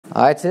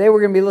All right, today we're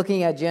going to be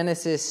looking at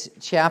Genesis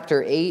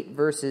chapter 8,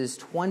 verses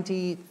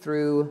 20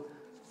 through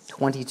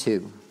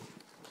 22.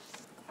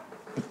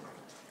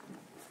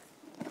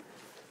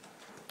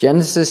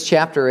 Genesis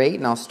chapter 8,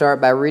 and I'll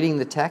start by reading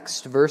the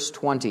text, verse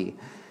 20.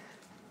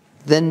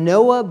 Then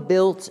Noah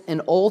built an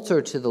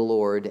altar to the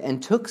Lord,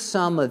 and took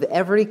some of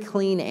every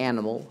clean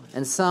animal,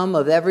 and some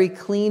of every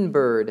clean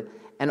bird,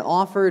 and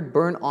offered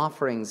burnt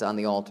offerings on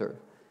the altar.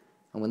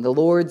 And when the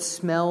Lord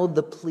smelled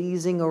the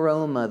pleasing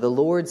aroma, the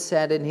Lord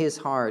said in his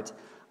heart,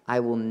 I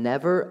will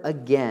never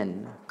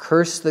again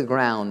curse the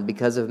ground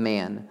because of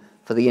man,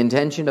 for the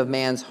intention of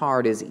man's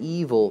heart is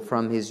evil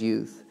from his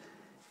youth.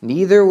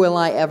 Neither will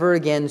I ever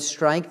again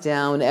strike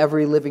down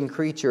every living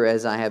creature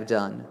as I have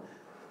done.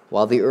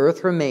 While the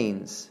earth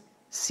remains,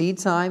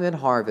 seedtime and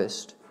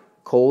harvest,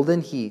 cold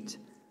and heat,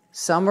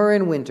 summer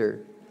and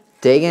winter,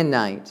 day and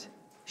night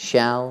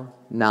shall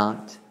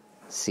not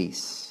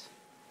cease.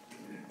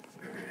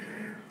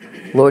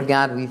 Lord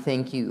God, we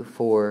thank you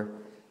for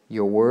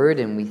your word,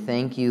 and we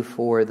thank you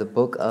for the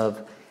book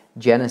of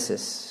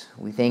Genesis.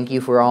 We thank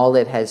you for all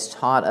it has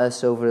taught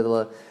us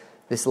over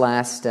this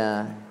last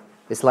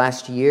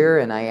year,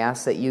 and I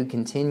ask that you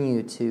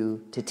continue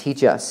to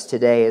teach us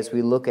today as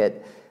we look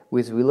at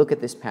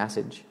this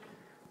passage.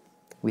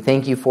 We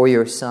thank you for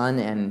your Son,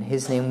 and in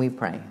his name we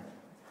pray.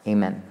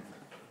 Amen.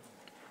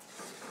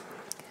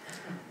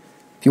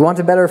 If you want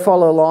to better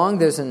follow along,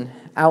 there's an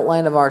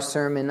outline of our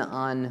sermon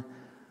on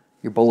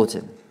your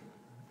bulletin.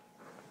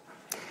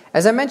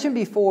 As I mentioned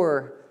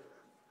before,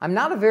 I'm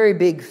not a very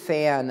big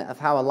fan of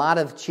how a lot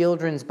of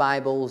children's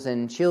Bibles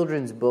and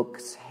children's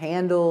books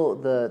handle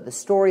the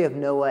story of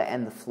Noah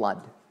and the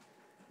flood.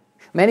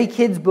 Many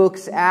kids'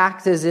 books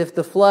act as if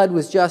the flood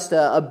was just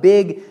a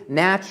big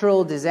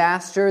natural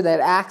disaster that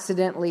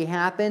accidentally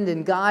happened,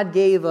 and God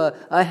gave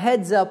a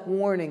heads-up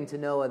warning to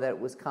Noah that it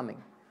was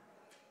coming.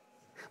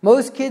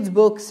 Most kids'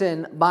 books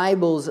and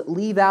Bibles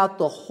leave out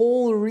the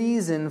whole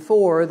reason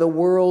for the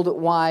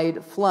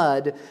worldwide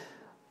flood,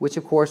 which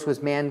of course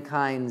was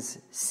mankind's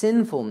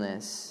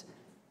sinfulness,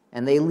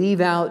 and they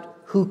leave out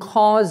who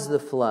caused the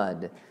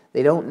flood.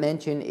 They don't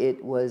mention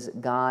it was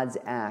God's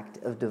act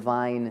of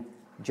divine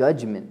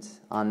judgment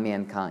on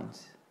mankind.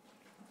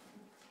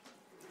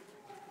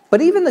 But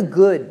even the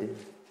good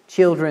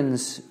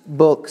children's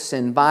books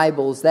and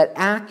Bibles that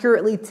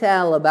accurately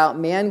tell about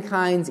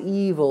mankind's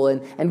evil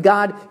and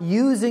God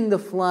using the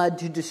flood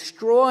to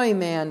destroy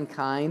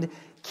mankind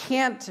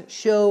can't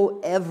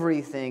show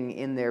everything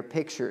in their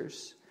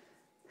pictures.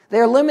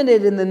 They're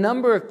limited in the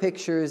number of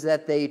pictures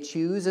that they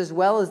choose, as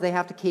well as they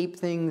have to keep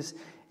things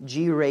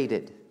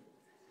G-rated.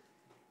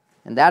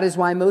 And that is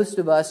why most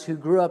of us who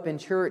grew up in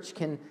church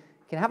can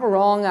have a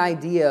wrong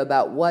idea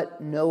about what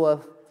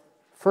Noah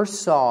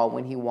first saw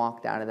when he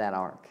walked out of that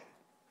ark.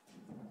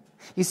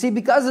 You see,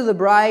 because of the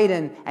bright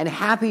and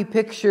happy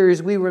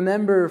pictures we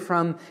remember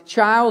from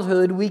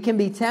childhood, we can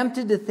be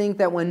tempted to think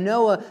that when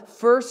Noah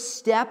first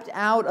stepped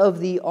out of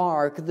the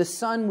ark, the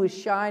sun was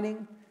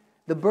shining,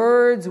 the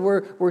birds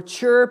were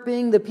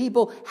chirping, the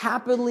people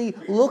happily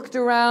looked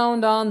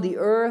around on the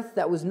earth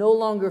that was no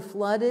longer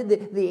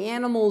flooded, the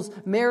animals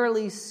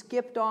merrily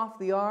skipped off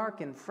the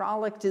ark and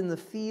frolicked in the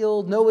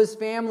field, Noah's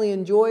family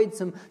enjoyed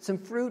some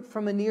fruit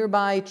from a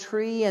nearby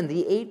tree, and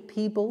the 8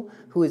 people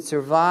who had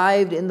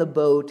survived in the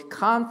boat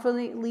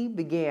confidently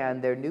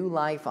began their new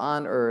life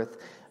on earth,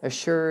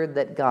 assured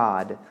that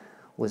God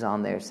was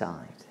on their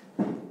side.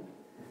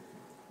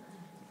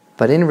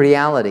 But in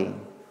reality,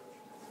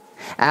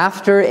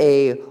 after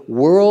a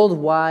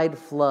worldwide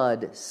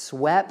flood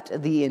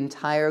swept the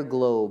entire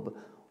globe,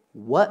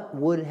 what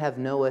would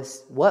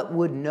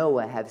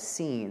Noah have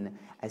seen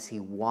as he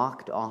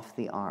walked off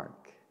the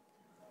ark?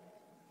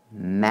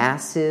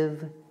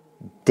 Massive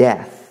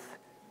death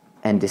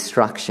and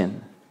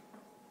destruction.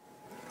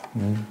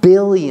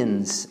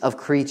 Billions of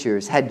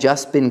creatures had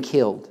just been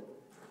killed.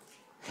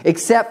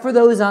 Except for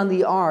those on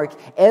the ark,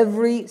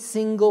 every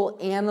single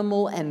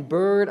animal and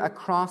bird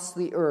across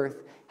the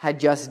earth had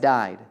just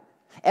died.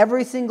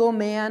 Every single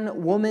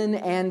man, woman,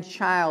 and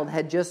child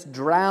had just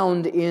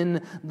drowned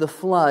in the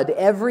flood.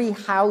 Every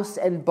house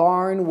and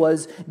barn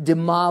was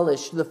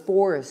demolished. The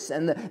forests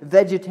and the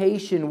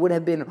vegetation would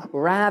have been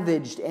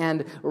ravaged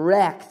and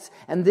wrecked.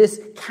 And this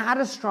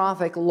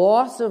catastrophic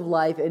loss of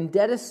life and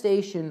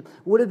devastation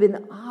would have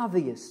been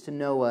obvious to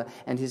Noah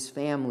and his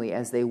family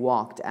as they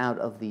walked out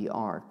of the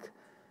ark.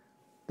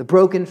 The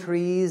broken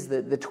trees,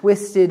 the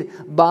twisted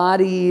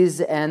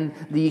bodies, and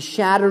the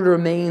shattered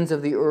remains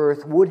of the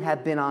earth would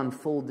have been on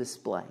full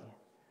display.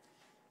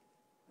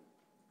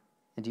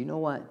 And do you know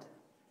what?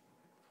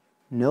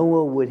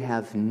 Noah would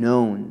have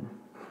known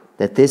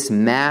that this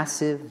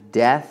massive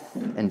death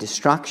and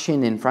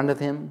destruction in front of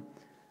him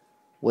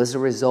was a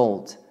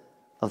result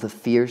of the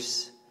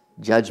fierce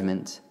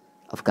judgment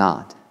of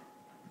God.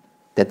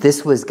 That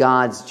this was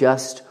God's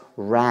just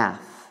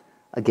wrath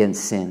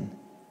against sin.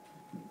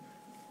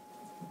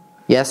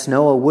 Yes,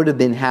 Noah would have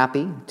been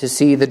happy to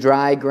see the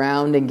dry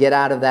ground and get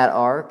out of that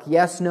ark.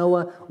 Yes,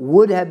 Noah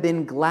would have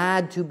been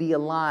glad to be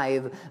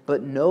alive,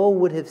 but Noah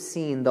would have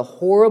seen the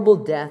horrible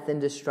death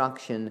and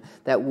destruction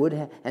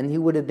and he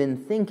would have been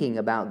thinking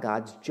about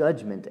God's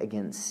judgment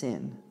against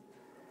sin.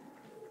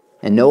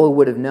 And Noah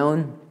would have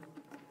known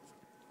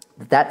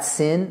that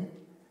sin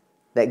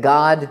that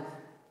God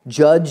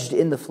judged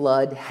in the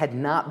flood had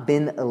not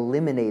been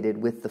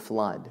eliminated with the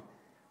flood.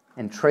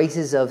 And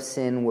traces of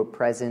sin were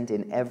present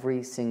in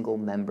every single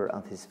member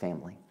of his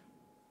family.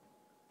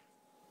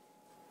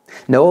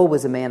 Noah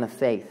was a man of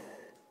faith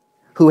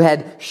who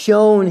had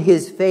shown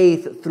his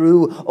faith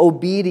through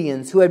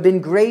obedience, who had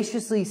been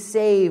graciously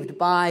saved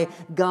by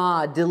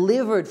God,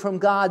 delivered from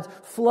God's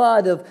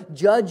flood of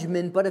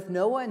judgment. But if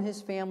Noah and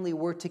his family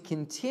were to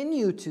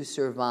continue to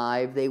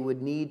survive, they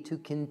would need to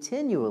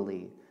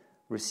continually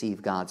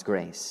receive God's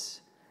grace.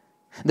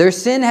 Their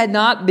sin had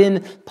not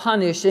been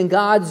punished, and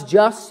God's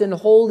just and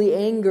holy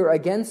anger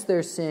against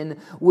their sin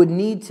would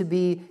need to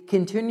be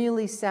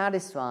continually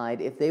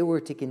satisfied if they were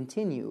to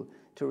continue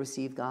to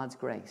receive God's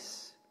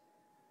grace.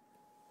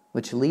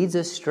 Which leads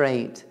us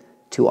straight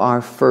to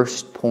our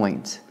first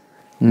point,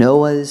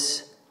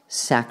 Noah's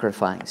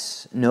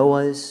sacrifice.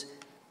 Noah's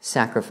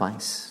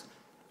sacrifice.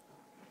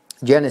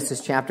 Genesis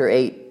chapter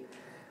 8.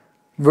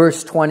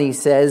 Verse 20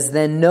 says,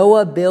 Then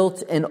Noah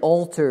built an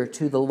altar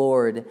to the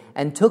Lord,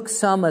 and took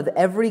some of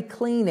every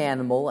clean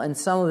animal and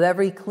some of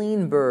every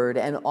clean bird,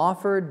 and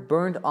offered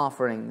burnt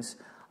offerings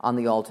on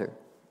the altar.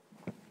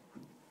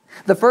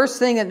 The first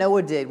thing that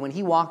Noah did when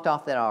he walked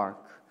off that ark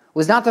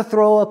was not to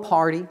throw a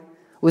party,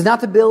 was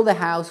not to build a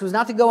house, was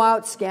not to go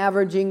out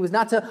scavenging, was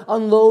not to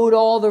unload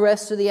all the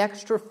rest of the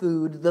extra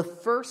food. The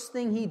first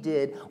thing he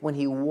did when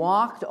he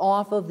walked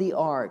off of the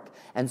ark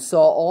and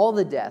saw all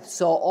the death,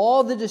 saw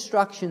all the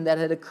destruction that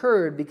had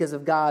occurred because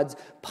of God's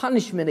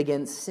punishment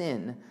against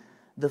sin,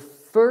 the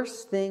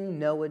first thing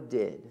Noah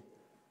did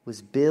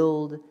was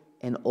build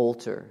an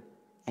altar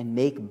and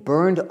make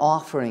burnt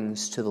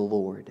offerings to the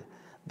Lord.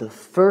 The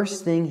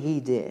first thing he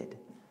did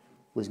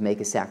was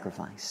make a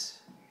sacrifice.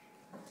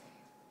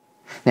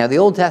 Now, the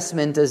Old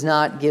Testament does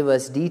not give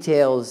us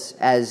details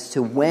as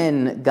to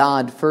when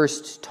God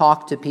first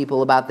talked to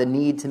people about the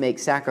need to make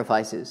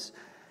sacrifices.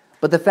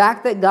 But the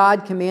fact that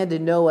God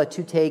commanded Noah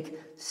to take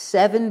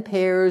 7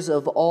 pairs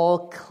of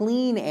all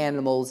clean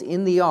animals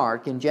in the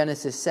ark in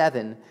Genesis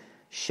 7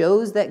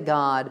 shows that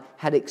God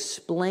had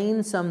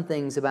explained some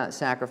things about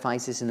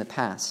sacrifices in the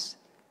past.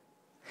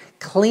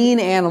 Clean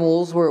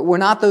animals were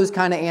not those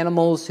kind of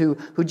animals who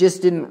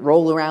just didn't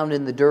roll around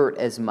in the dirt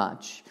as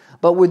much,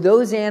 but were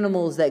those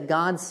animals that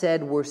God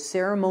said were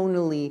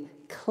ceremonially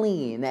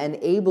clean and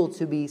able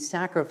to be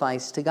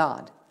sacrificed to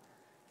God.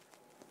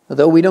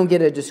 Although we don't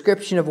get a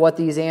description of what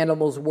these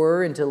animals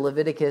were until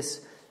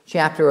Leviticus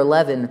chapter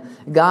 11,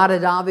 God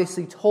had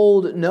obviously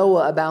told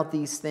Noah about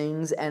these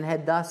things and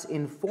had thus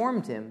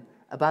informed him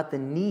about the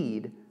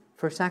need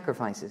for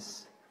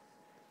sacrifices.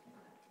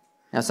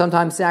 Now,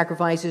 sometimes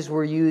sacrifices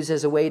were used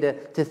as a way to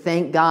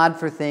thank God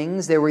for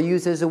things. They were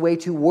used as a way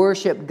to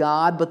worship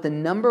God, but the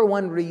number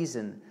one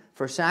reason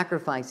for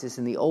sacrifices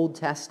in the Old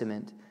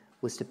Testament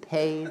was to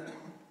pay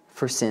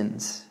for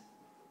sins.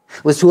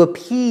 It was to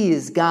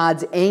appease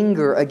God's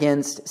anger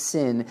against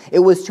sin. It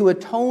was to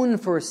atone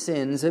for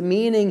sins,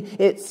 meaning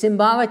it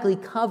symbolically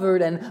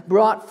covered and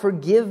brought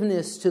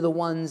forgiveness to the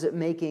ones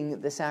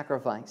making the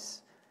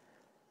sacrifice.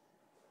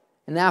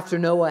 And after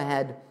Noah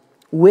had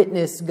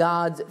witnessed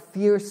God's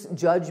fierce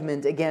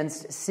judgment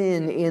against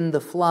sin in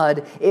the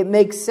flood, it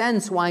makes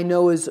sense why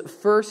Noah's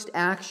first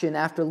action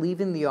after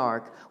leaving the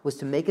ark was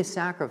to make a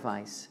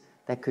sacrifice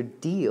that could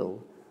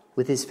deal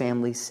with his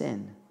family's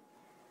sin.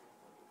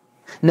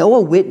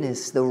 Noah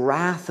witnessed the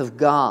wrath of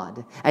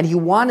God, and he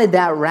wanted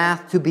that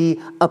wrath to be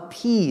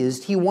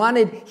appeased. He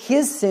wanted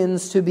his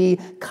sins to be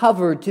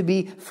covered, to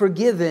be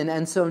forgiven,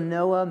 and so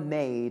Noah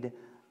made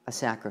a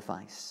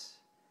sacrifice.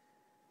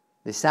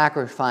 The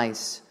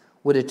sacrifice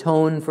would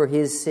atone for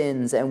his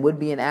sins and would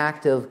be an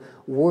act of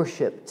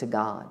worship to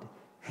God.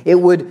 It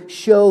would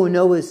show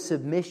Noah's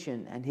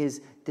submission and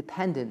his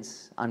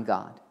dependence on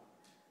God.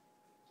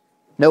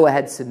 Noah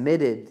had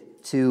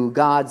submitted to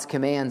God's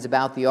commands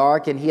about the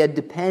ark, and he had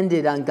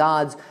depended on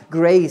God's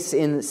grace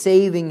in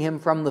saving him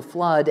from the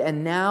flood.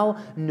 And now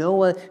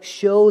Noah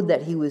showed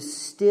that he was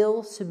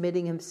still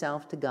submitting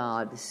himself to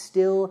God,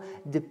 still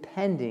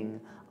depending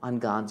on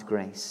God's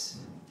grace.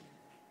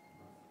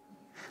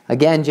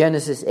 Again,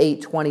 Genesis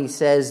 8:20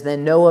 says,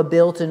 Then Noah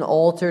built an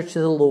altar to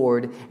the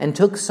Lord, and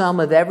took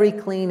some of every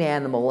clean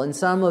animal and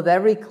some of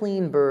every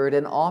clean bird,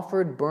 and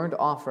offered burnt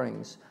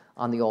offerings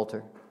on the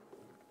altar.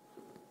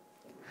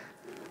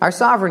 Our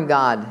sovereign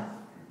God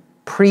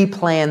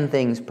pre-planned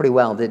things pretty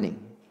well, didn't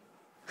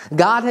he?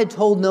 God had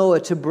told Noah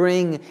to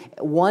bring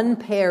 1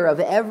 pair of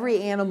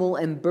every animal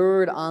and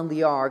bird on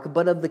the ark,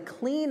 but of the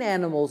clean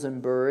animals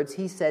and birds,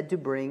 he said to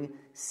bring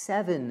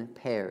 7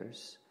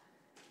 pairs.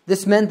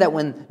 This meant that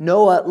when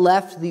Noah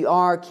left the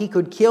ark, he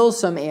could kill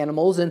some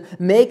animals and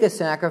make a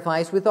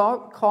sacrifice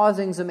without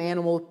causing some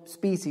animal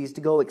species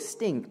to go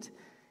extinct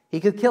He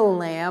could kill a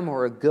lamb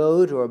or a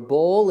goat or a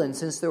bull, and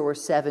since there were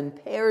 7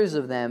 pairs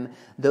of them,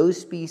 those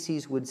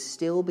species would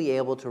still be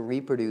able to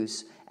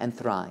reproduce and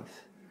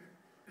thrive.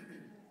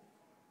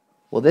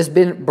 Well, this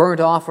burnt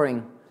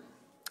offering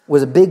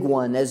was a big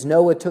one, as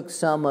Noah took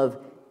some of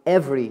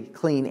every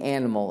clean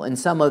animal and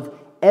some of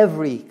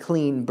every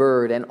clean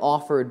bird and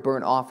offered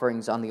burnt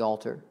offerings on the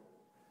altar.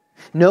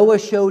 Noah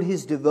showed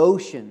his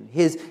devotion,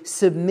 his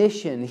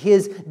submission,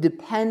 his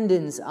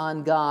dependence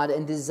on God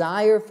and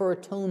desire for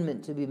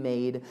atonement to be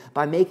made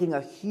by making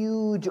a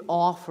huge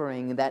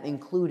offering that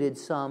included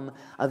some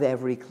of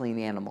every clean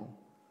animal.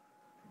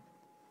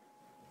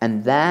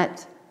 And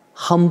that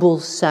humble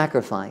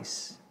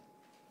sacrifice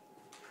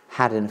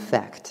had an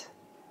effect.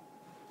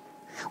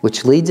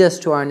 Which leads us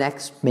to our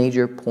next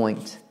major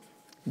point,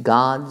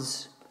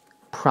 God's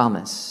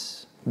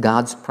promise.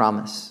 God's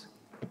promise.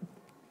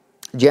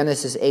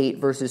 Genesis 8,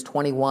 verses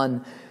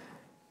 21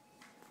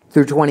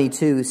 through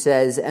 22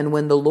 says, "And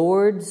when the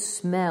Lord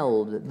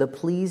smelled the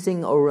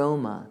pleasing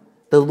aroma,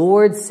 the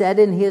Lord said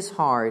in his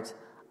heart,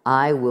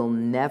 I will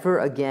never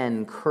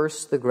again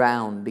curse the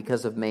ground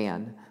because of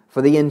man,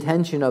 for the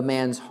intention of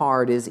man's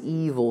heart is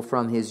evil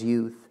from his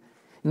youth.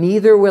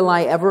 Neither will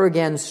I ever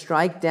again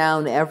strike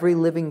down every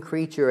living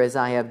creature as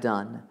I have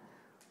done.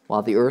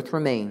 While the earth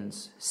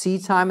remains,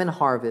 seedtime and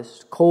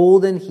harvest,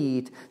 cold and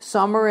heat,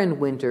 summer and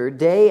winter,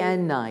 day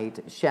and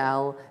night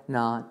shall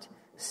not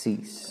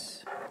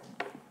cease."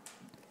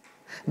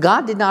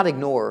 God did not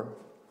ignore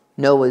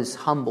Noah's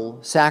humble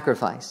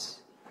sacrifice.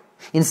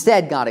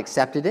 Instead, God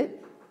accepted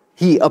it,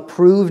 He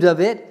approved of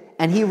it,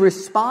 and He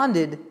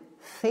responded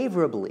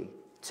favorably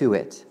to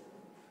it.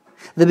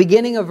 The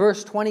beginning of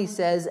verse 20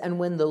 says, "And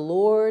when the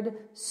Lord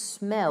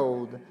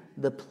smelled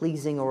the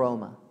pleasing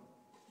aroma."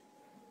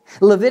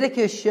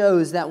 Leviticus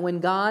shows that when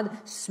God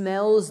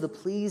smells the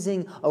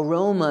pleasing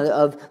aroma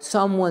of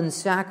someone's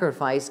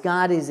sacrifice,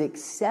 God is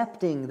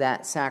accepting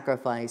that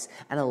sacrifice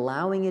and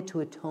allowing it to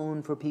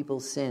atone for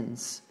people's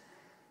sins.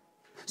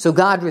 So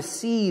God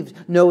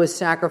received Noah's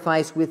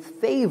sacrifice with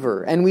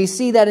favor, and we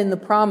see that in the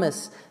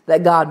promise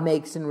that God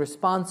makes in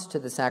response to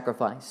the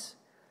sacrifice.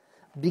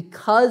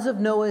 Because of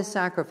Noah's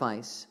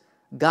sacrifice,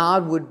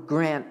 God would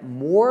grant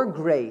more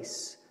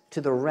grace to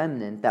the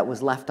remnant that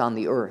was left on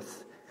the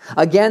earth.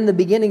 Again, the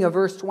beginning of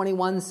verse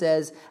 21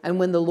 says, "And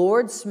when the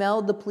Lord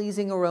smelled the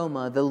pleasing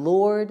aroma, the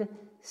Lord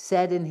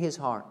said in his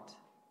heart."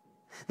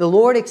 The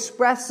Lord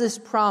expressed this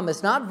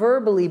promise, not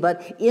verbally,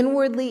 but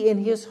inwardly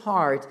in his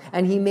heart,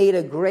 and he made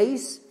a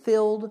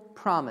grace-filled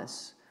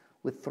promise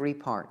with 3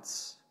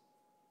 parts.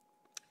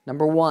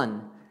 Number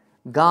 1,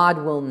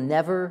 God will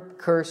never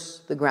curse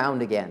the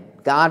ground again.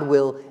 God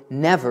will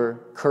never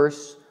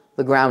curse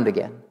the ground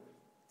again.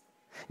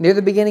 Near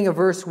the beginning of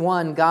verse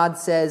 1, God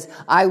says,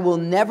 "I will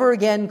never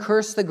again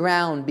curse the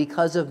ground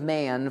because of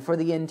man, for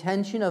the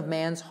intention of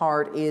man's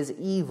heart is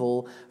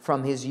evil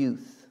from his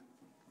youth."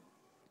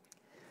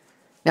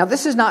 Now,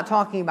 this is not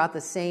talking about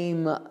the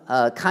same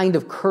kind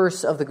of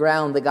curse of the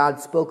ground that God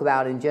spoke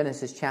about in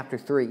Genesis chapter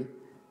 3.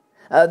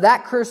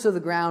 That curse of the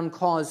ground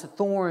caused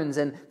thorns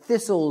and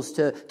thistles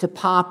to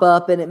pop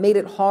up, and it made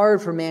it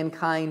hard for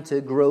mankind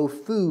to grow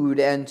food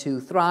and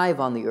to thrive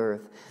on the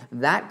earth.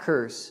 That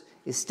curse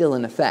is still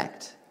in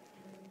effect.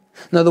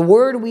 Now, the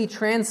word we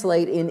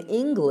translate in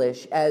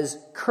English as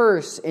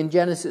curse in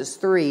Genesis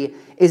 3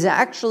 is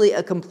actually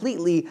a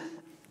completely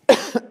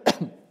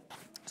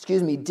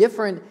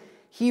different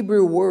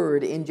Hebrew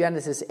word in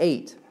Genesis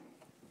 8.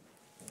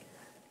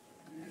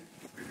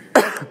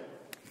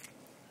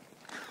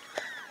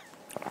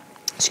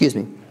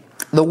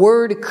 The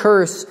word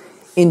curse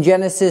in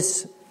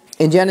Genesis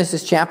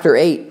chapter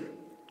 8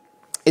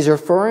 is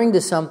referring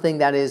to something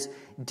that is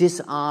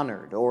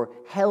dishonored or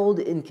held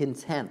in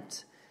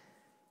contempt.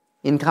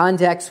 In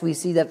context, we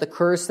see that the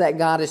curse that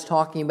God is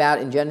talking about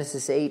in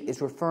Genesis 8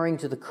 is referring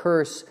to the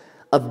curse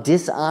of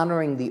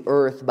dishonoring the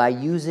earth by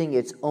using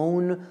its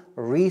own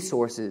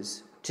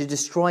resources to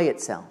destroy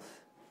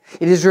itself.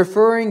 It is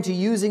referring to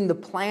using the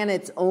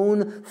planet's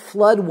own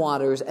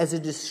floodwaters as a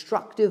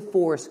destructive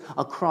force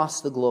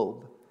across the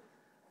globe.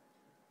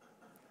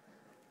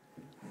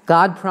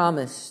 God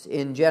promised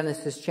in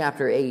Genesis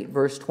chapter 8,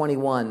 verse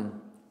 21,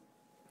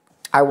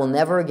 "I will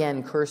never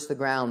again curse the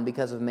ground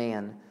because of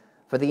man,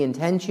 for the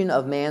intention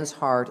of man's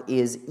heart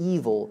is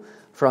evil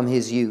from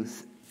his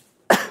youth."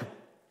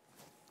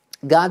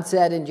 God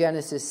said in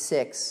Genesis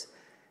 6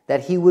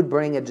 that he would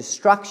bring a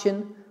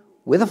destruction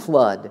with a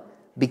flood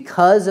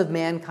because of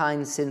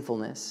mankind's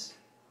sinfulness.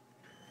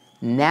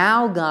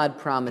 Now God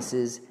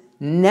promises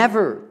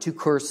never to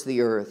curse the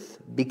earth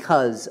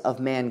because of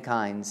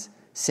mankind's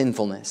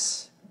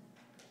sinfulness.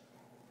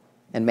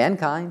 And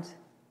mankind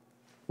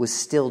was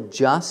still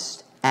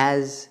just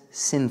as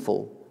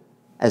sinful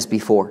as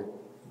before.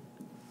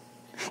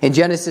 In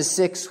Genesis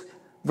 6,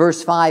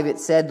 verse 5, it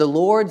said, "The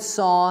Lord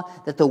saw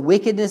that the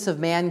wickedness of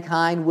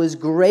mankind was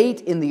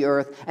great in the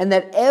earth, and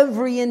that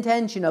every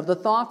intention of the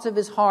thoughts of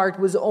his heart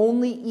was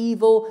only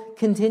evil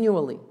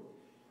continually."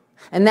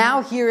 And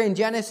now here in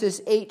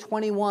Genesis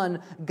 8:21,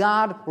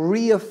 God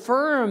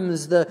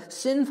reaffirms the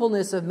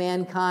sinfulness of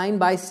mankind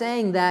by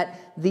saying that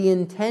the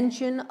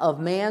intention of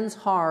man's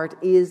heart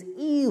is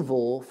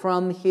evil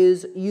from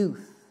his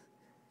youth.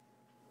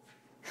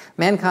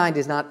 Mankind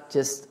is not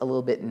just a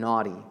little bit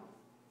naughty.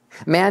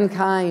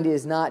 Mankind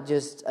is not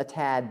just a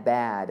tad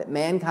bad.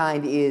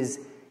 Mankind is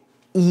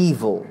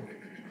evil.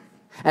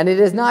 And it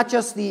is not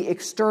just the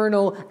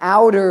external,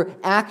 outer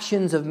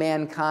actions of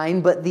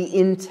mankind, but the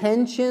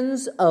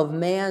intentions of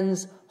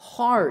man's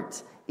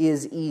heart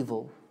is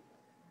evil.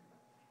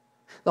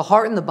 The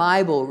heart in the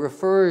Bible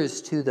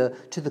refers to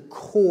the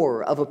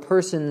core of a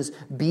person's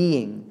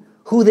being,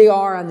 who they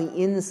are on the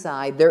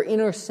inside, their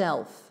inner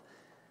self.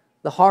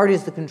 The heart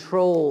is the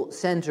control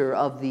center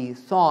of the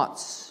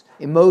thoughts,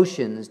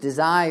 emotions,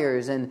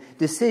 desires, and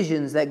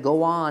decisions that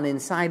go on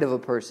inside of a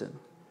person.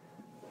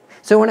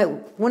 So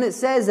when it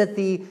says that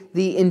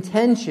the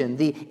intention,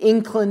 the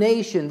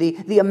inclination,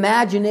 the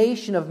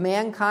imagination of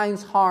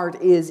mankind's heart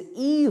is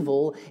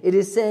evil, it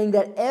is saying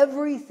that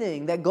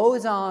everything that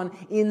goes on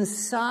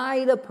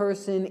inside a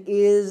person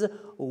is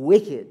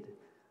wicked.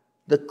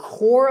 The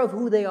core of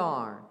who they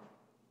are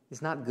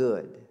is not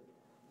good.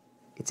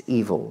 It's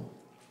evil.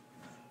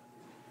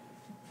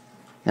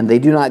 And they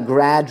do not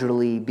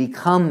gradually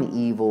become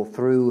evil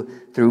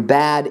through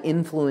bad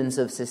influence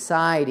of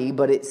society,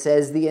 but it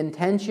says the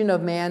intention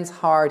of man's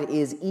heart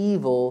is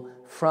evil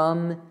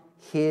from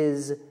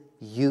his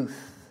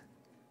youth.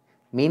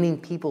 Meaning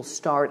people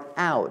start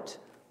out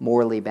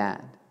morally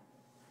bad.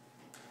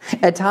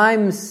 At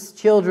times,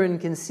 children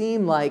can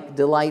seem like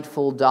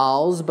delightful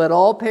dolls, but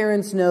all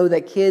parents know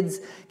that kids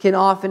can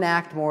often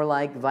act more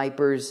like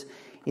vipers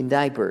in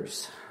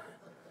diapers.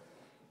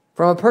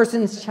 From a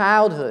person's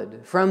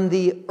childhood, from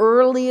the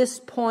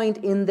earliest point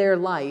in their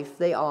life,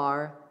 they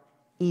are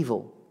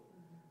evil.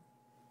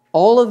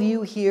 All of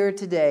you here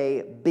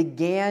today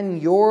began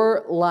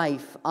your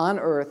life on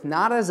earth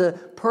not as a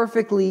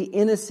perfectly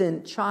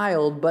innocent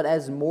child, but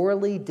as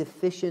morally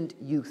deficient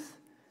youth.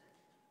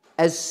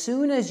 As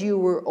soon as you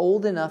were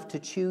old enough to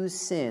choose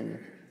sin,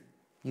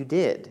 you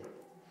did.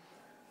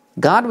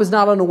 God was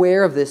not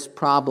unaware of this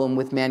problem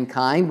with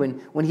mankind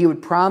when He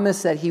would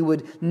promise that He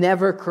would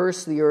never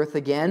curse the earth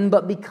again,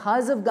 but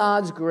because of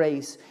God's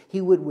grace,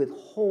 He would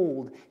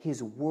withhold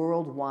His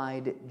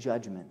worldwide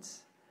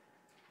judgments.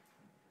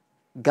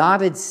 God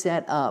had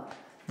set up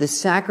the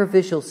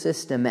sacrificial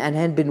system and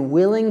had been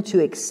willing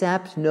to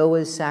accept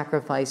Noah's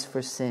sacrifice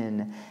for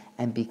sin,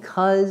 and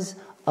because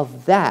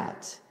of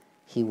that,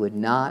 He would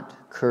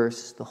not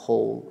curse the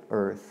whole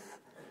earth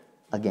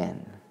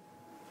again.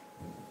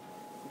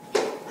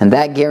 And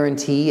that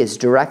guarantee is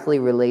directly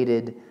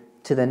related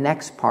to the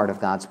next part of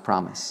God's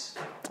promise.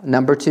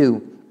 Number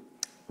 2,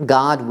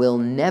 God will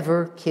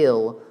never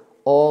kill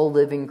all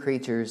living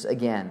creatures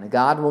again.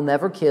 God will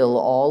never kill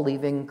all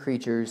living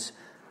creatures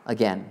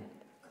again.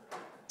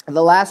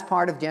 The last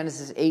part of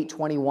Genesis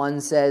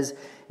 8:21 says,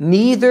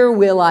 "Neither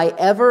will I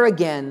ever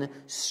again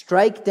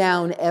strike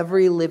down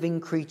every living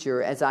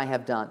creature as I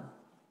have done."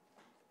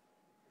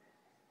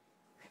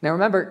 Now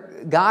remember,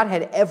 God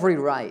had every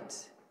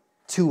right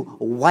to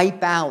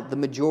wipe out the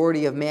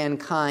majority of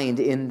mankind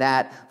in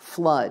that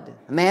flood.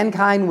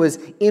 Mankind was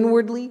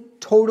inwardly,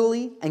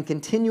 totally, and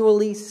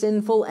continually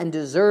sinful and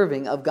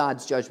deserving of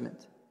God's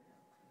judgment.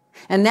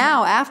 And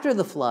now, after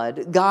the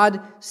flood,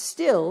 God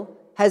still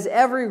has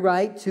every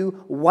right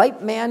to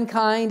wipe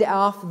mankind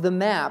off the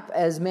map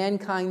as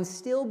mankind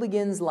still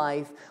begins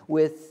life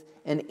with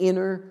an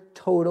inner,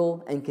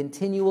 total, and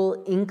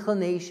continual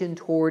inclination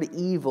toward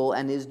evil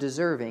and is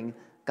deserving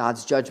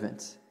God's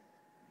judgment.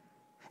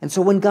 And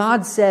so when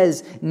God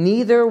says,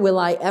 "Neither will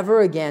I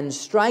ever again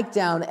strike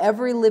down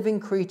every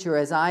living creature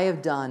as I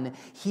have done,"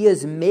 He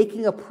is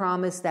making a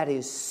promise that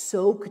is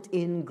soaked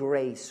in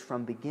grace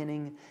from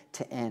beginning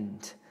to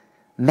end.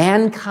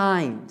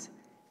 Mankind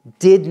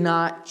did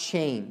not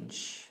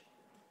change,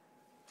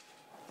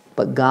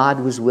 but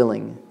God was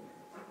willing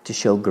to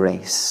show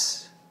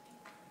grace.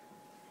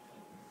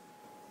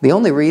 The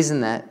only reason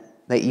that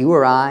you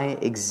or I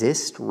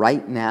exist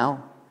right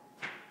now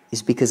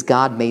is because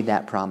God made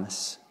that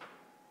promise.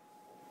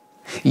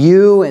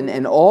 You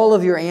and all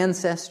of your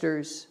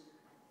ancestors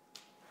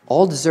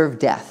all deserve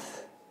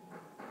death.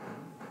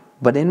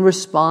 But in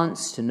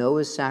response to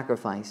Noah's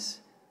sacrifice,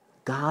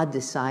 God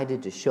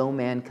decided to show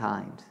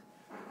mankind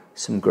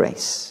some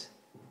grace.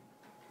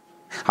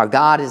 Our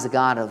God is a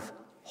God of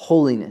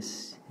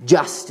holiness,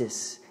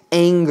 justice,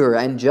 anger,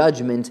 and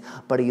judgment,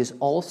 but He is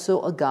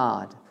also a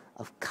God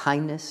of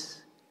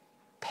kindness,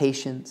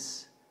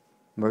 patience,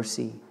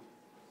 mercy,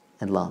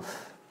 and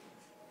love.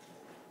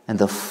 And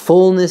the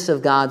fullness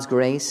of God's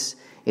grace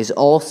is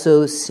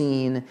also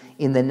seen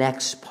in the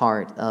next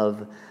part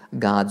of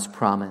God's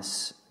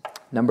promise.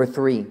 Number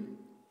 3,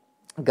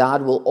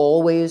 God will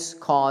always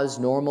cause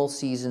normal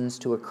seasons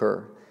to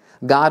occur.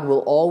 God will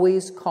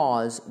always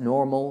cause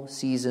normal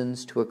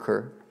seasons to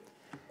occur.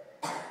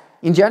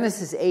 In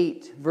Genesis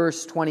 8,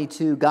 verse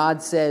 22,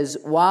 God says,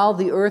 "While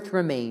the earth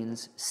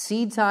remains,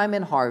 seed time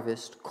and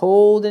harvest,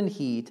 cold and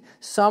heat,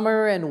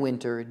 summer and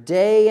winter,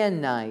 day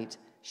and night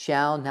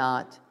shall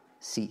not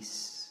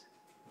cease."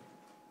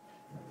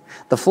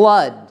 The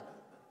flood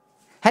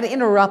had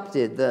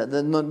interrupted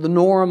the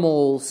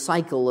normal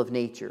cycle of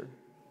nature.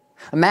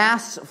 A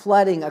mass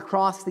flooding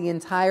across the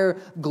entire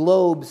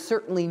globe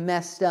certainly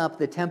messed up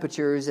the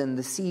temperatures and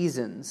the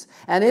seasons.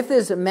 And if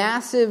this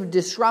massive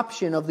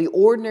disruption of the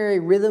ordinary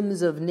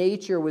rhythms of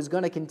nature was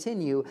going to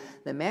continue,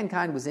 then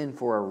mankind was in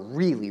for a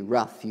really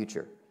rough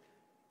future.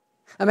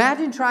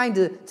 Imagine trying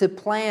to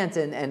plant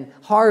and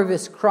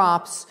harvest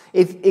crops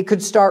if it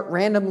could start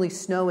randomly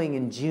snowing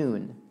in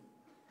June,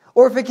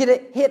 or if it could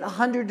hit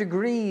 100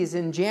 degrees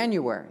in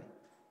January.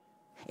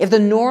 If the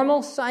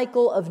normal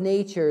cycle of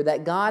nature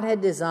that God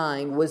had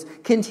designed was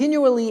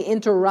continually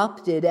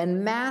interrupted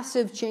and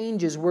massive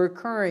changes were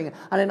occurring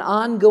on an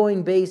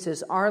ongoing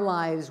basis, our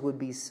lives would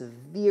be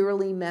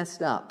severely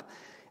messed up,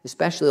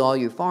 especially all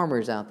you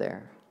farmers out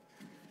there.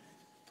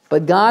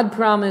 But God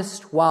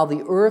promised, while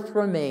the earth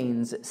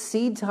remains,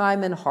 seed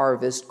time and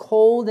harvest,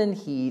 cold and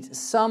heat,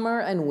 summer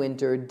and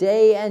winter,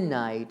 day and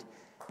night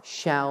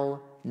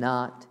shall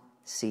not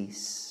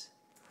cease.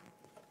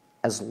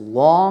 As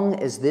long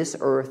as this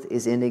earth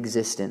is in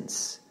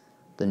existence,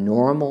 the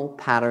normal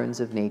patterns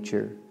of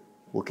nature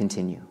will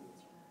continue.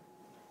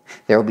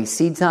 There will be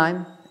seed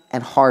time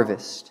and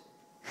harvest,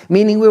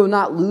 meaning we will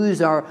not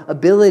lose our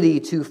ability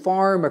to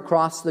farm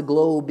across the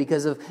globe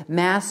because of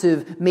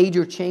massive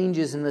major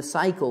changes in the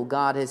cycle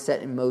God has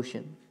set in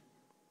motion.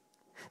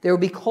 There will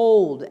be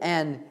cold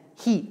and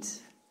heat.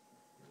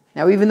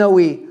 Now, even though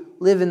we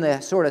live in the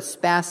sort of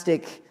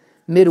spastic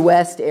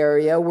Midwest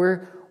area,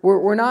 we're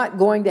not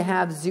going to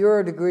have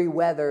 0-degree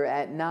weather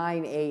at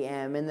 9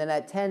 a.m. and then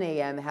at 10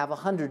 a.m. have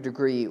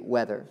 100-degree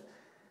weather.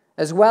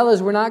 As well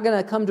as we're not going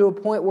to come to a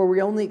point where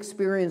we only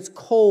experience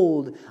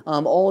cold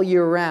all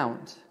year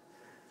round.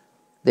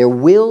 There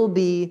will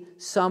be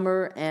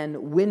summer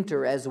and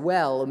winter as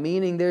well,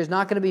 meaning there's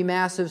not going to be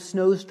massive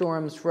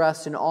snowstorms for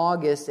us in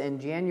August,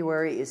 and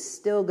January is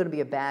still going to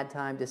be a bad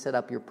time to set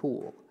up your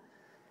pool.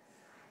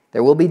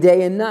 There will be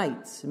day and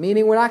night,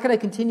 meaning we're not going to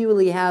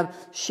continually have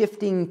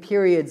shifting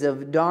periods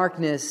of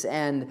darkness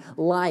and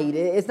light.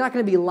 It's not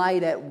going to be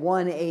light at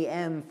 1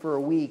 a.m. for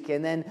a week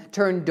and then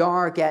turn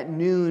dark at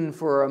noon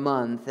for a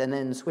month and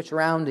then switch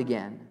around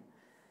again.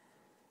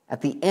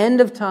 At the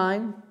end of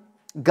time,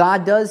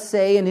 God does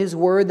say in His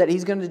Word that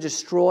He's going to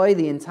destroy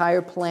the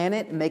entire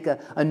planet and make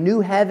a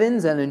new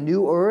heavens and a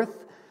new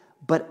earth.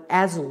 But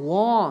as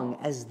long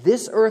as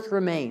this earth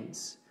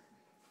remains,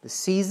 the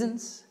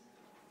seasons,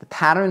 the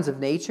patterns of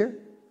nature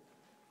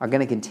are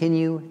going to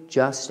continue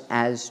just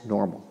as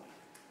normal.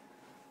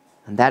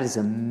 And that is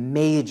a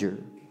major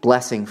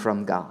blessing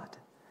from God.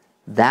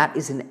 That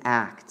is an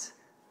act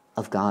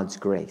of God's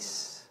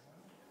grace.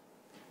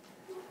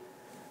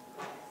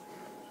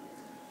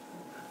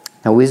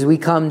 Now, as we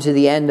come to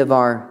the end of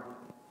our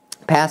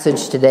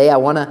passage today, I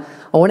want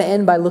to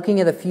end by looking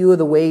at a few of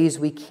the ways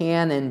we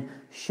can and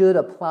should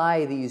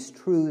apply these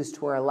truths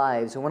to our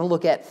lives. I want to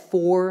look at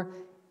 4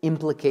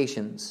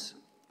 implications.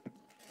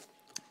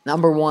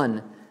 Number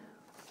 1,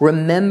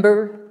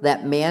 remember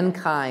that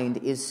mankind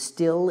is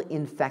still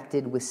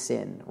infected with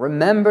sin.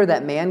 Remember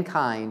that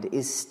mankind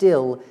is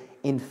still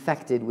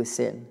infected with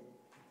sin.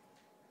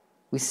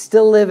 We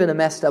still live in a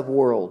messed up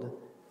world.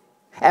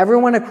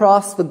 Everyone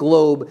across the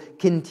globe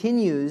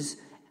continues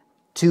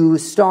to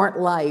start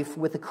life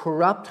with a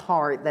corrupt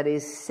heart that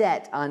is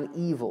set on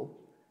evil.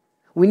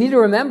 We need to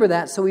remember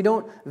that so we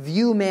don't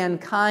view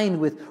mankind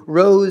with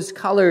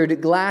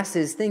rose-colored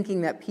glasses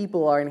thinking that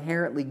people are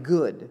inherently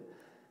good.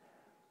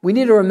 We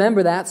need to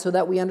remember that so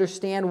that we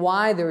understand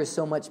why there is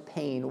so much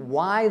pain,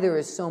 why there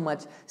is so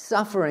much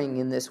suffering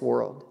in this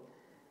world.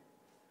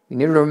 We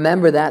need to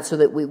remember that so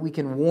that we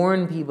can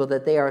warn people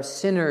that they are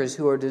sinners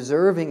who are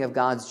deserving of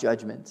God's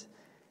judgment.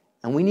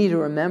 And we need to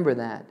remember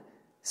that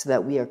so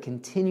that we are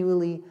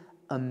continually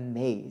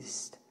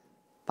amazed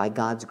by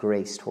God's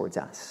grace towards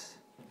us.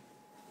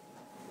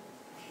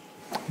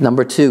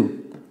 Number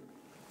 2,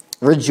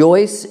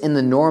 rejoice in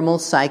the normal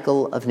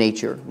cycle of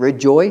nature.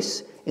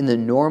 Rejoice in the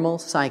normal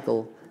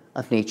cycle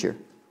of nature.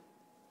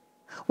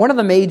 One of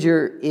the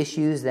major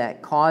issues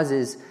that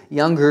causes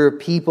younger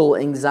people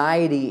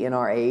anxiety in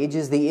our age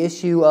is the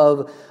issue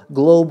of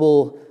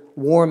global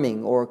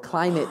warming or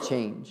climate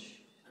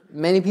change.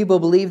 Many people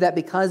believe that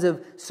because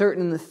of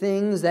certain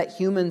things that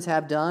humans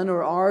have done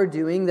or are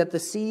doing, that the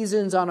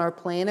seasons on our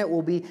planet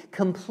will be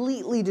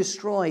completely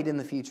destroyed in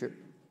the future.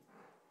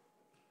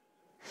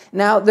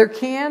 Now, there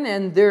can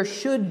and there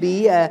should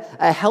be a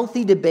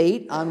healthy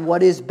debate on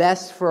what is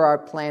best for our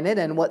planet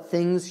and what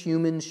things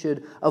humans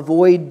should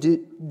avoid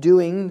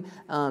doing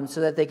so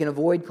that they can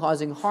avoid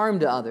causing harm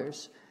to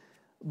others.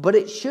 But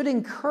it should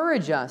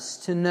encourage us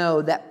to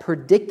know that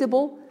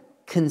predictable,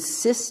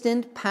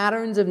 consistent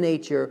patterns of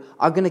nature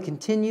are going to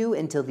continue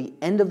until the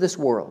end of this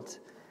world.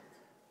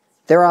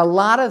 There are a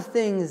lot of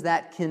things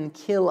that can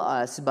kill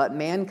us, but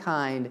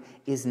mankind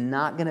is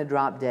not going to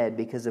drop dead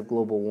because of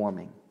global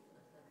warming.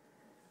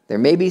 There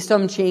may be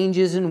some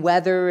changes in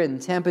weather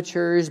and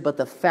temperatures, but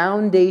the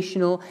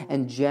foundational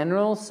and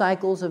general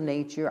cycles of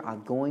nature are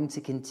going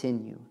to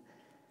continue.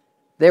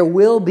 There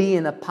will be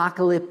an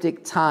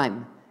apocalyptic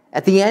time.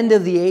 At the end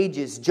of the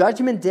ages,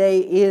 Judgment Day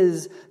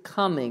is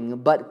coming,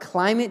 but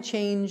climate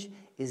change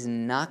is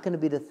not going to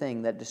be the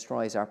thing that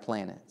destroys our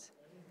planet.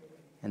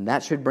 And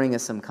that should bring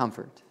us some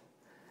comfort.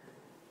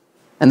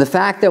 And the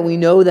fact that we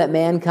know that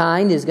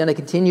mankind is going to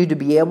continue to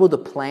be able to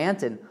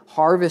plant and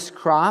harvest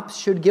crops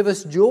should give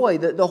us joy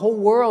that the whole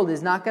world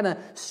is not going to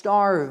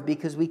starve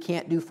because we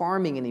can't do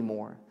farming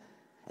anymore.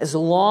 As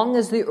long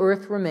as the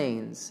earth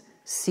remains,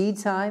 seed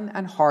time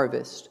and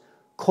harvest,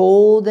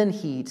 cold and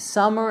heat,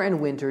 summer and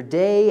winter,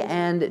 day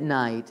and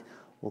night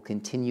will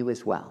continue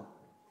as well.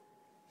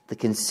 The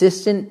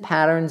consistent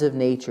patterns of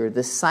nature,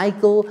 the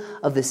cycle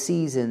of the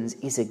seasons,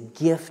 is a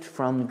gift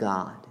from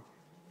God.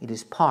 It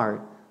is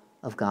part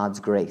of God's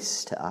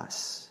grace to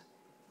us.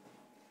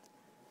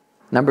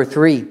 Number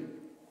 3,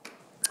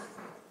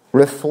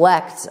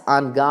 reflect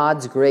on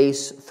God's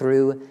grace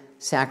through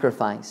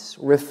sacrifice.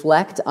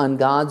 Reflect on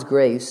God's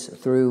grace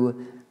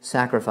through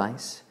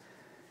sacrifice.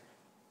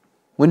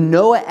 When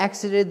Noah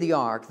exited the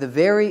ark, the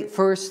very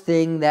first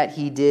thing that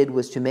he did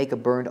was to make a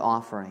burnt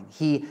offering.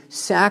 He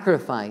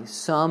sacrificed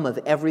some of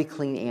every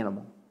clean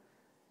animal.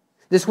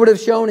 This would have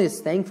shown his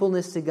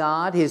thankfulness to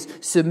God, his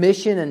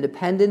submission and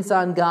dependence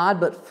on God,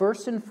 but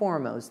first and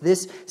foremost,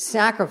 this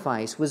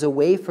sacrifice was a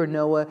way for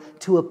Noah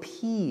to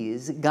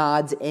appease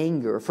God's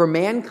anger, for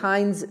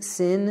mankind's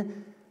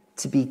sin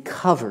to be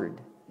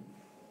covered,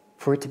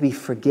 for it to be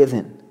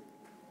forgiven.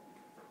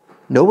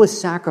 Noah's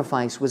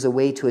sacrifice was a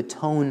way to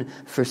atone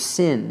for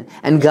sin,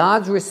 and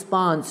God's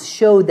response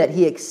showed that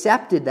He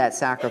accepted that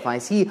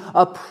sacrifice. He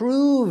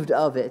approved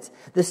of it.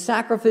 The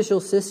sacrificial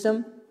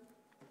system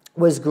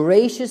was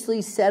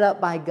graciously set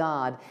up by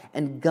God,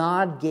 and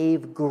God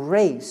gave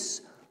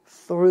grace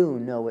through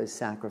Noah's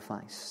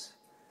sacrifice.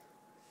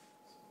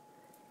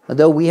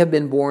 Although we have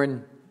been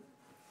born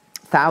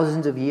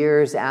thousands of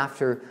years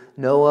after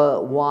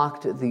Noah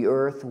walked the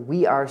earth,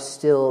 we are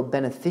still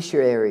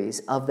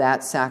beneficiaries of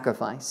that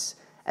sacrifice.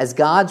 As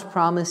God's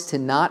promise to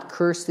not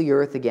curse the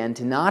earth again,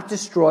 to not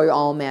destroy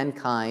all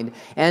mankind,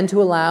 and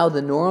to allow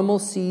the normal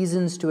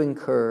seasons to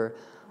incur,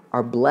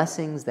 are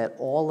blessings that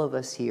all of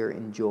us here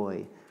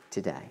enjoy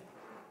today.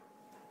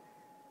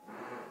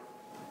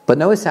 But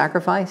Noah's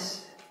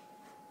sacrifice,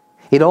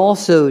 it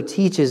also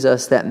teaches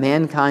us that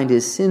mankind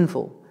is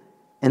sinful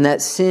and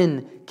that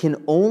sin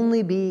can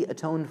only be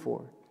atoned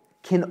for,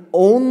 can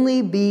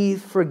only be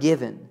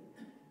forgiven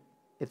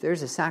if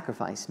there's a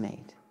sacrifice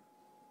made.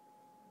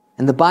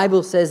 And the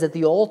Bible says that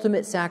the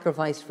ultimate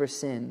sacrifice for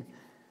sin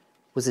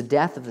was the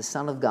death of the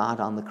Son of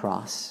God on the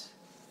cross.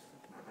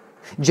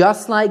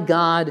 Just like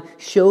God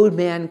showed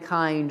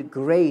mankind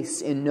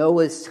grace in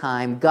Noah's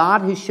time,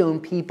 God has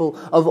shown people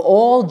of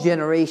all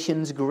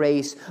generations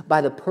grace by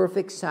the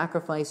perfect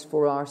sacrifice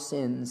for our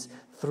sins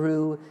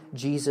through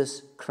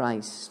Jesus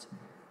Christ.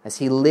 As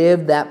He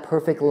lived that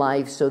perfect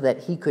life so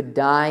that He could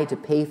die to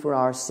pay for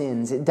our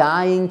sins,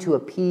 dying to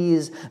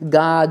appease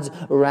God's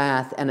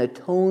wrath and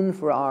atone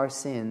for our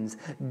sins,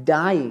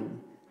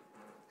 dying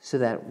so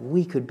that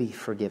we could be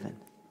forgiven.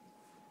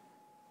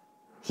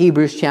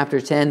 Hebrews chapter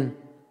 10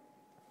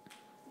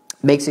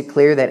 makes it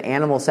clear that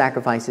animal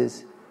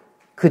sacrifices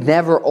could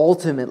never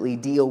ultimately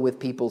deal with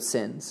people's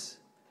sins.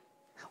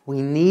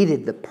 We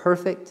needed the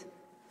perfect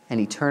and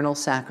eternal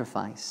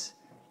sacrifice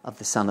of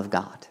the Son of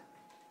God.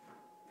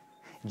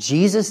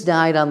 Jesus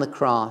died on the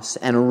cross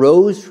and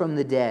rose from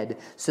the dead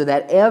so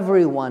that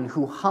everyone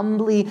who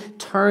humbly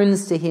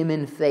turns to Him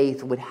in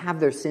faith would have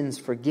their sins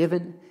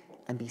forgiven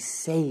and be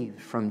saved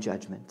from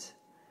judgment.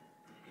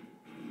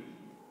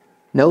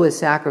 Noah's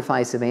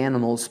sacrifice of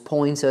animals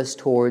points us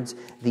towards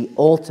the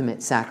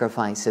ultimate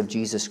sacrifice of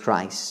Jesus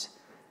Christ.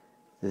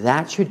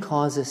 That should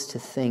cause us to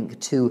think,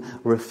 to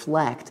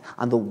reflect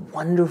on the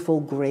wonderful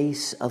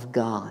grace of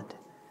God.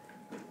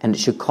 And it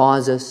should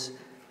cause us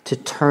to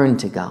turn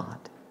to God.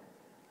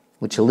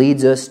 Which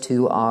leads us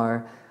to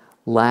our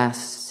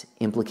last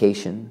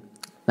implication.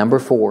 Number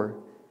 4,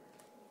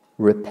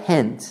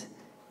 repent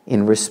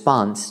in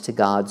response to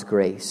God's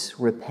grace.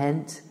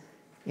 Repent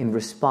in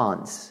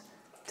response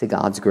to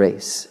God's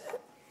grace.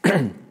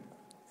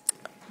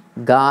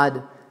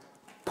 God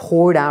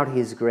poured out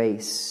His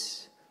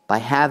grace by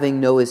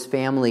having Noah's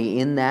family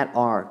in that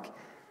ark,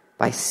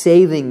 by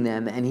saving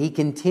them, and He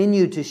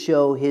continued to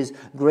show His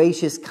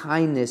gracious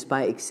kindness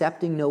by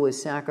accepting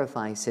Noah's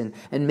sacrifice and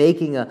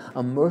making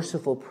a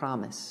merciful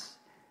promise.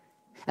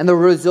 And the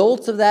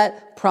results of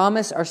that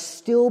promise are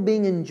still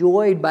being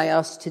enjoyed by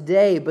us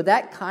today, but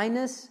that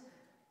kindness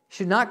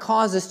should not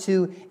cause us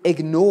to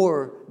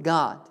ignore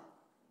God.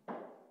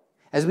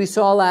 As we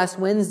saw last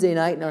Wednesday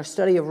night in our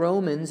study of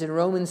Romans, in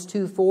Romans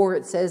 2:4,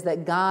 it says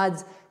that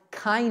God's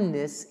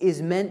kindness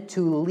is meant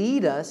to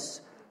lead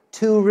us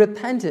to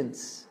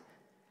repentance.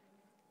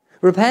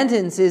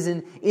 Repentance is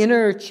an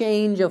inner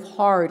change of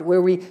heart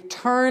where we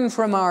turn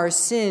from our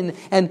sin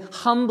and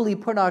humbly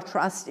put our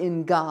trust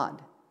in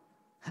God.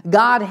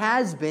 God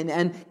has been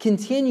and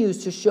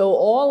continues to show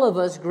all of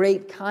us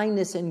great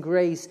kindness and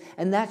grace,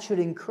 and that should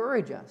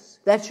encourage us.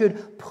 That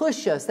should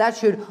push us. That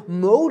should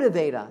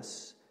motivate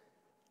us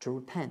to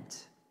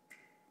repent.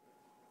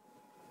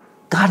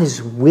 God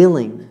is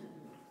willing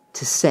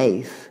to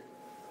save.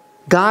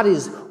 God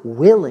is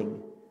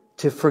willing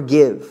to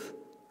forgive.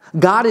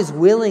 God is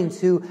willing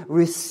to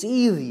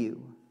receive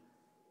you.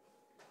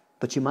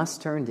 But you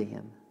must turn to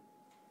Him.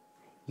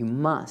 You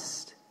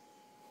must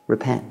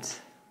repent.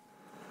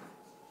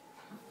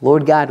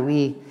 Lord God,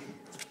 we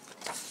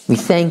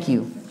thank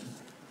you.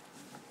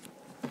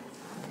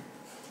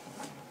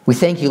 We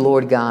thank you,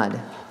 Lord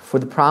God, for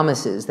the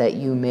promises that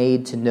you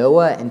made to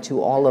Noah and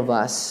to all of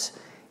us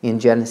in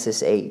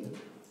Genesis 8.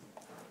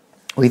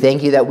 We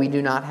thank you that we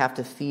do not have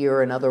to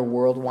fear another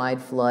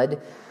worldwide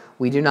flood.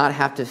 We do not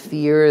have to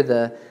fear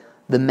the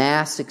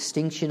mass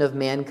extinction of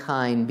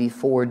mankind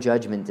before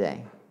Judgment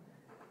Day.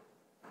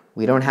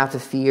 We don't have to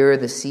fear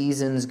the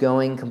seasons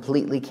going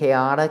completely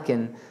chaotic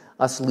and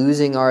us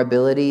losing our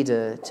ability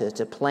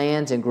to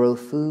plant and grow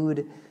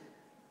food.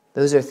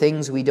 Those are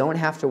things we don't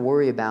have to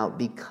worry about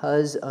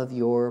because of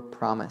your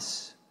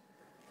promise.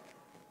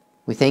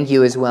 We thank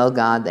you as well,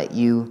 God, that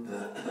you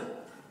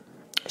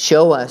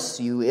show us,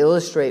 you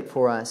illustrate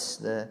for us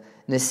the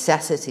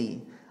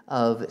necessity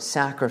of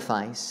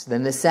sacrifice, the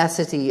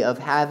necessity of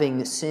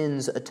having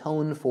sins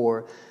atoned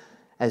for,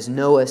 as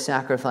Noah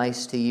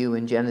sacrificed to you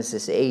in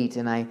Genesis 8.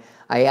 And I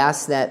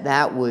ask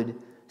that would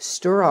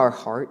stir our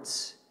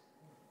hearts,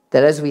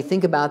 that as we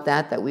think about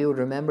that we would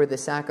remember the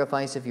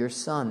sacrifice of your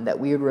Son, that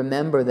we would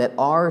remember that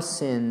our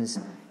sins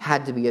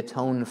had to be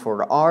atoned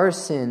for, our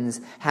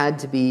sins had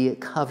to be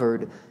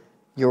covered,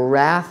 your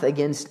wrath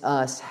against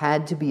us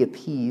had to be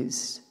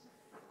appeased.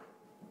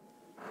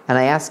 And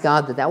I ask,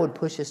 God, that would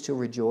push us to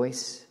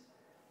rejoice,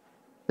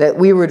 that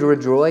we would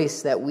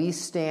rejoice that we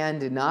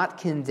stand not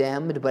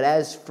condemned, but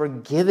as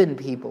forgiven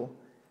people.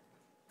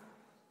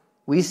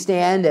 We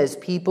stand as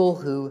people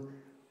who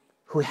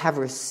have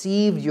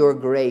received your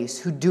grace,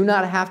 who do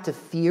not have to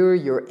fear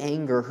your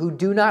anger, who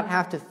do not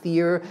have to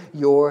fear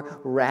your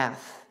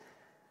wrath,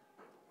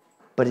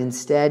 but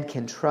instead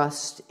can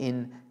trust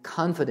in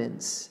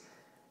confidence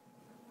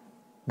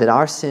that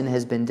our sin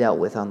has been dealt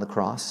with on the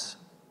cross.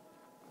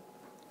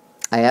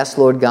 I ask,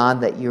 Lord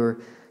God, that your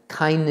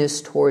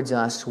kindness towards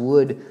us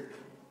would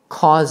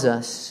cause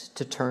us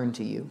to turn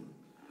to you.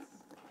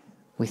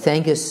 We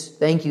thank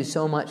you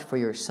so much for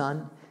your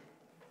Son,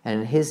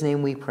 and in His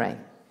name we pray.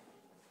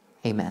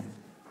 Amen.